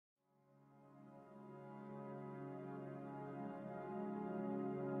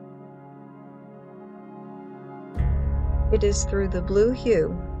It is through the blue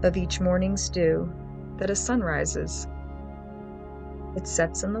hue of each morning's dew that a sun rises. It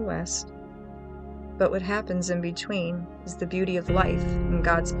sets in the west, but what happens in between is the beauty of life and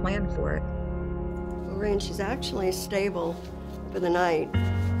God's plan for it. Lorraine, she's actually stable for the night.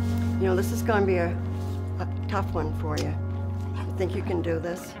 You know, this is going to be a tough one for you. I think you can do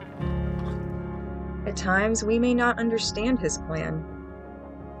this. At times, we may not understand His plan,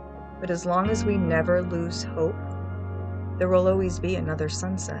 but as long as we never lose hope, there will always be another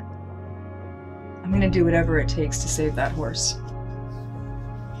sunset. I'm gonna do whatever it takes to save that horse.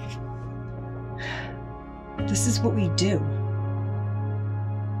 This is what we do.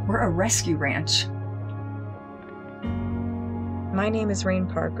 We're a rescue ranch. My name is Rain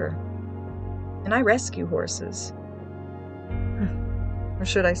Parker, and I rescue horses. Or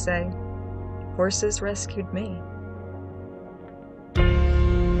should I say, horses rescued me.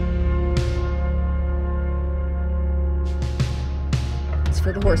 It's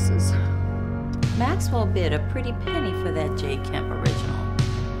for the horses. Maxwell bid a pretty penny for that J. Kemp original.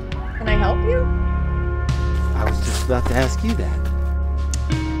 Can I help you? I was just about to ask you that.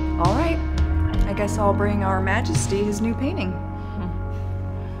 All right. I guess I'll bring Our Majesty his new painting.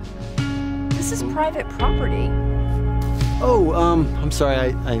 This is private property. Oh, I'm sorry,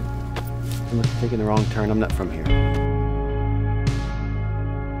 I'm taking the wrong turn. I'm not from here.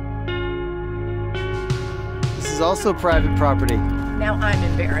 This is also private property. Now I'm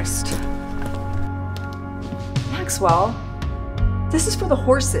embarrassed. Maxwell, this is for the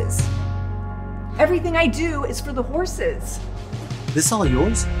horses. Everything I do is for the horses. This all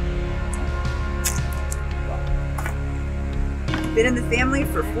yours? Been in the family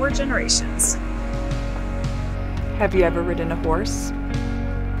for 4 generations. Have you ever ridden a horse?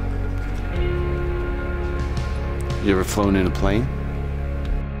 You ever flown in a plane?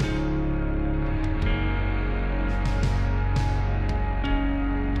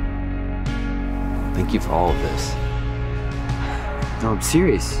 Thank you for all of this. No, I'm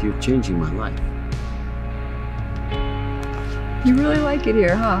serious. You're changing my life. You really like it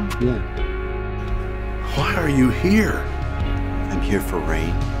here, huh? Yeah. Why are you here? I'm here for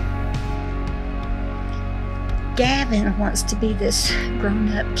Rain. Gavin wants to be this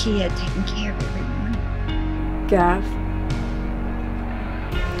grown-up kid taking care of everyone. Gav,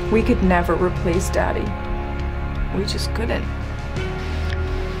 we could never replace Daddy. We just couldn't.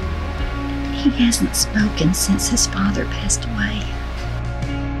 He hasn't spoken since his father passed away.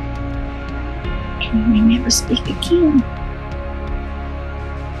 And he may never speak again.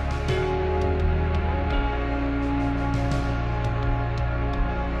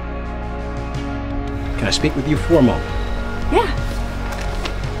 Can I speak with you for a moment? Yeah.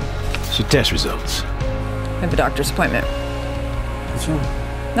 So test results. I have a doctor's appointment. What's wrong?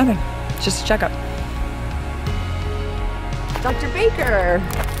 Nothing. Just a checkup. Dr. Baker!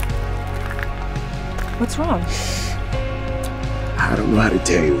 What's wrong? I don't know how to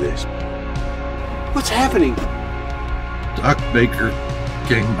tell you this. What's happening? Doc Baker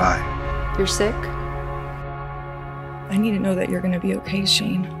came by. You're sick? I need to know that you're gonna be okay,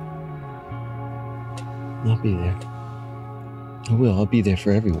 Shane. I'll be there. I will. I'll be there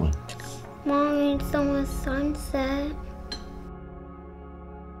for everyone.